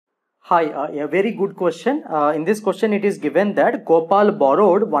Hi, a very good question. In this question, it is given that Gopal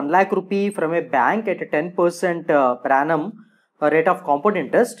borrowed 1 lakh rupee from a bank at a 10% per annum rate of compound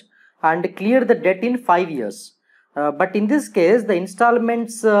interest and cleared the debt in 5 years. But in this case, the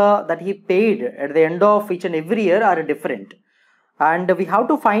installments that he paid at the end of each and every year are different. And we have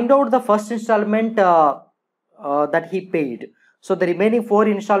to find out the first installment that he paid. So the remaining 4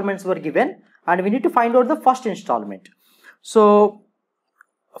 installments were given and we need to find out the first installment. So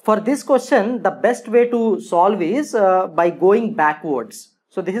for this question, the best way to solve is by going backwards.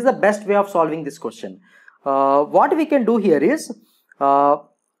 So this is the best way of solving this question. What we can do here is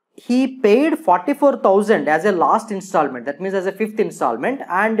he paid 44,000 as a last installment, that means as a 5th installment,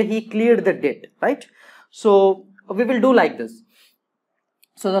 and he cleared the debt, right? So we will do like this.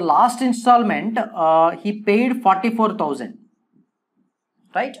 So the last installment he paid 44,000,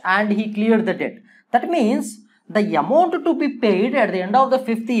 right, and he cleared the debt. That means the amount to be paid at the end of the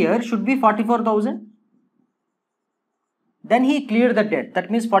 5th year should be 44,000. Then he cleared the debt.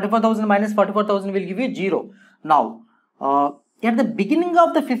 That means 44,000 minus 44,000 will give you 0. Now, at the beginning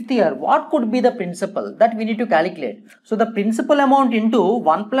of the 5th year, what could be the principal? That we need to calculate. So, the principal amount into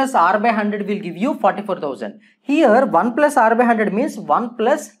 1 plus R by 100 will give you 44,000. Here, 1 plus R by 100 means 1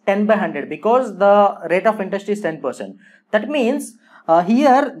 plus 10 by 100 because the rate of interest is 10%. That means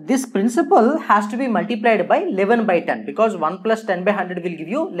here this principal has to be multiplied by 11 by 10 because 1 plus 10 by 100 will give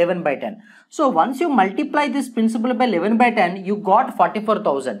you 11 by 10. So once you multiply this principal by 11 by 10, you got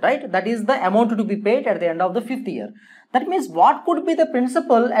 44,000, right? That is the amount to be paid at the end of the 5th year. That means what could be the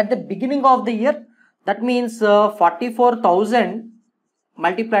principal at the beginning of the year? That means 44,000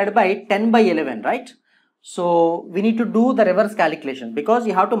 multiplied by 10 by 11, right? So we need to do the reverse calculation because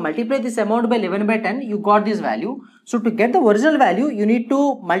you have to multiply this amount by 11 by 10, you got this value. So to get the original value, you need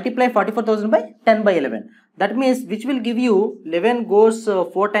to multiply 44,000 by 10 by 11. That means which will give you 11 goes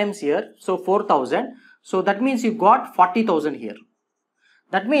 4 times here, so 4,000. So that means you got 40,000 here.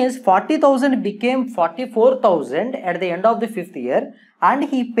 That means 40,000 became 44,000 at the end of the 5th year and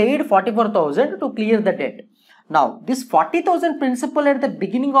he paid 44,000 to clear the debt. Now this 40,000 principal at the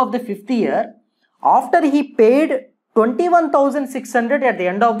beginning of the 5th year, after he paid 21,600 at the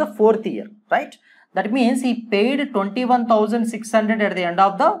end of the 4th year, right? That means he paid 21,600 at the end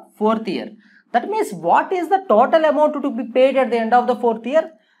of the 4th year. That means what is the total amount to be paid at the end of the 4th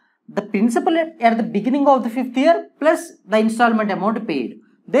year? The principal at the beginning of the 5th year plus the installment amount paid.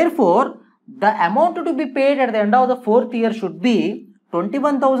 Therefore, the amount to be paid at the end of the 4th year should be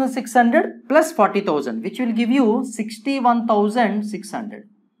 21,600 plus 40,000, which will give you 61,600.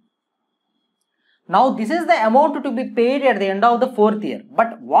 Now this is the amount to be paid at the end of the 4th year.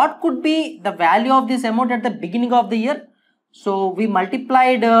 But what could be the value of this amount at the beginning of the year? So we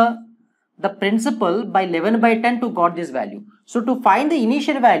multiplied the principal by 11 by 10 to got this value. So to find the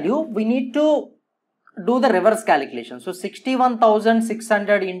initial value, we need to do the reverse calculation. So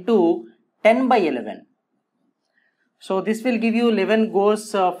 61,600 into 10 by 11. So this will give you 11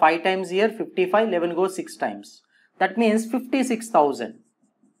 goes 5 times here, 55, 11 goes 6 times. That means 56,000.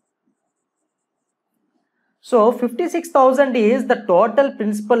 So 56,000 is the total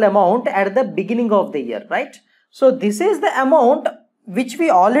principal amount at the beginning of the year, right? So this is the amount which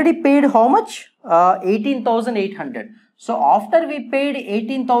we already paid how much? 18,800. So after we paid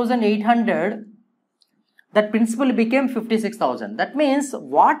 18,800, that principal became 56,000. That means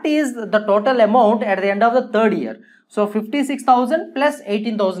what is the total amount at the end of the 3rd year? So 56,000 plus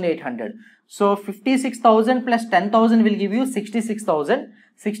 18,800. So 56,000 plus 10,000 will give you 66,000.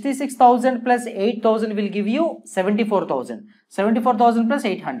 66,000 plus 8,000 will give you 74,000. 74,000 plus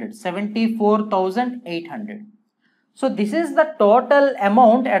 800. 74,800. So this is the total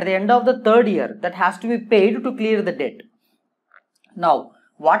amount at the end of the 3rd year that has to be paid to clear the debt. Now,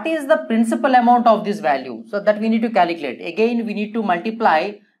 what is the principal amount of this value? So that we need to calculate. Again, we need to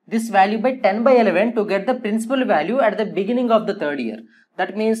multiply this value by 10 by 11 to get the principal value at the beginning of the 3rd year.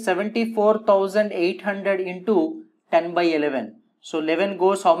 That means 74,800 into 10 by 11. So 11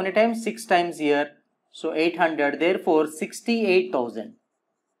 goes how many times? 6 times here. So 800. Therefore 68,000.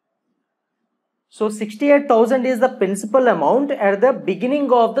 So 68,000 is the principal amount at the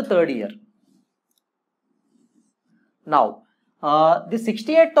beginning of the 3rd year. Now the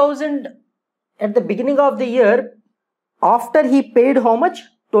 68,000 at the beginning of the year, after he paid how much?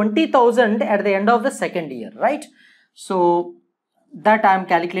 20,000 at the end of the 2nd year, right? So that I am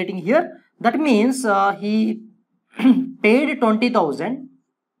calculating here. That means he paid 20,000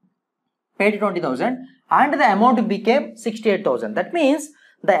 and the amount became 68,000. That means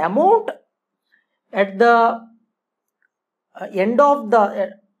the amount at the end of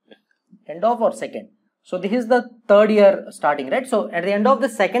or second. So this is the third year starting, right? So at the end of the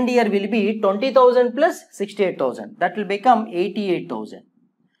second year will be 20,000 plus 68,000. That will become 88,000.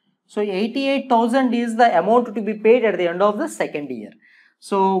 So 88,000 is the amount to be paid at the end of the second year.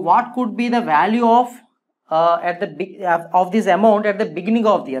 So what could be the value of this amount at the beginning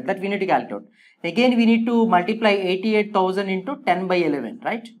of the year? That we need to calculate. Again, we need to multiply 88,000 into 10 by 11,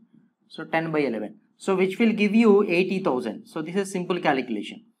 right? So 10 by 11. So which will give you 80,000. So this is simple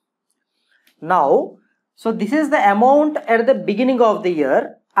calculation. Now, so this is the amount at the beginning of the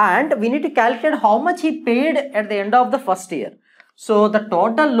year, and we need to calculate how much he paid at the end of the first year. So the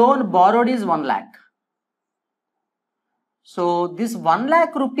total loan borrowed is 1 lakh. So this 1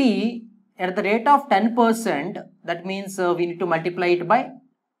 lakh rupee at the rate of 10%, that means we need to multiply it by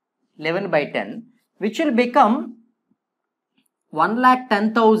 11 by 10, which will become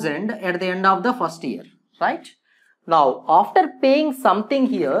 1,10,000 at the end of the first year, right? Now, after paying something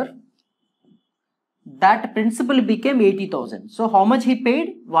here, that principal became 80,000. So how much he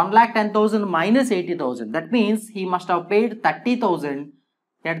paid? 1,10,000 minus 80,000. That means he must have paid 30,000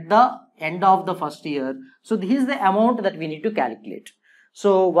 at the end of the first year. So this is the amount that we need to calculate.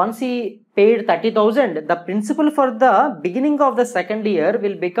 So once he paid 30,000, the principal for the beginning of the second year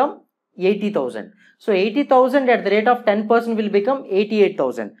will become 80,000. So 80,000 at the rate of 10% will become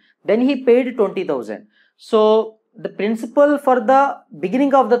 88,000. Then he paid 20,000. So the principal for the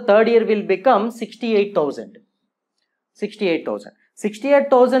beginning of the third year will become 68,000. 68,000.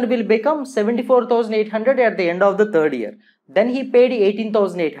 68,000 will become 74,800 at the end of the third year. Then he paid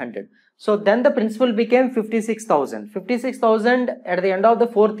 18,800. So then the principal became 56,000. 56,000 at the end of the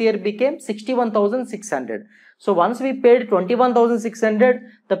fourth year became 61,600. So once we paid 21,600,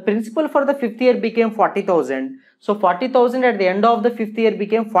 the principal for the fifth year became 40,000. So 40,000 at the end of the fifth year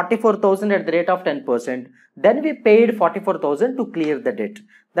became 44,000 at the rate of 10%. Then we paid 44,000 to clear the debt.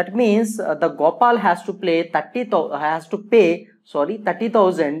 That means the Gopal has to pay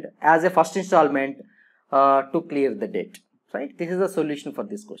 30,000 as a first installment to clear the debt. Right? This is the solution for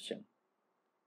this question.